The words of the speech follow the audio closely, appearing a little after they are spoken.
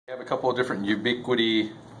We have a couple of different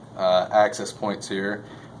Ubiquiti access points here.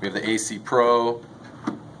 We have the AC Pro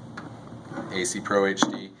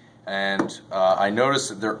HD, and I noticed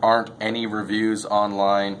that there aren't any reviews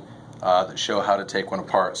online that show how to take one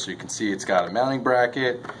apart. So you can see it's got a mounting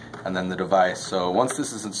bracket and then the device. So once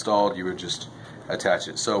this is installed, you would just attach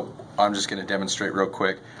it. So I'm just going to demonstrate real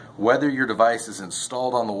quick. Whether your device is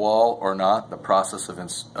installed on the wall or not, the process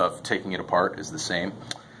of taking it apart is the same.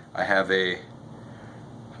 I have a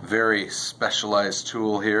very specialized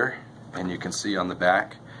tool here, and you can see on the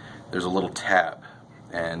back there's a little tab,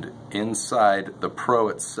 and inside the Pro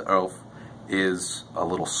itself is a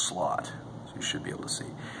little slot, so you should be able to see.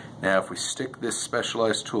 Now if we stick this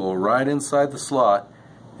specialized tool right inside the slot,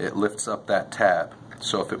 it lifts up that tab.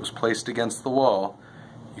 So if it was placed against the wall,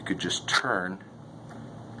 you could just turn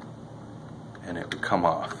and it would come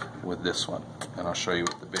off with this one. And I'll show you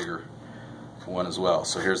with the bigger one as well.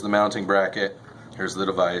 So here's the mounting bracket, here's the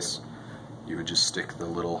device. You would just stick the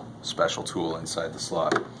little special tool inside the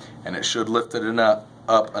slot, and it should lift it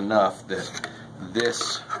up enough that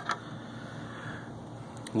this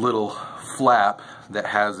little flap that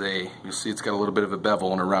has you'll see it's got a little bit of a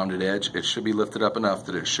bevel and a rounded edge, it should be lifted up enough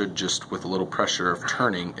that it should just, with a little pressure of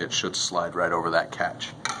turning, it should slide right over that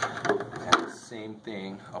catch. And the same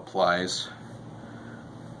thing applies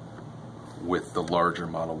with the larger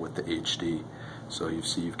model, with the HD. So you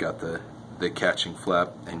see you've got the catching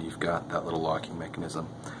flap, and you've got that little locking mechanism.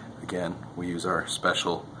 Again, we use our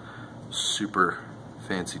special super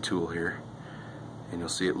fancy tool here, and you'll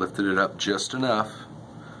see it lifted it up just enough.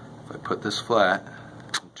 If I put this flat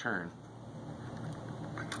and turn,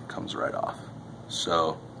 it comes right off.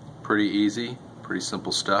 So pretty easy, pretty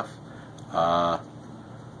simple stuff. Yeah,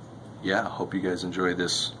 I hope you guys enjoy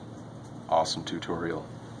this awesome tutorial.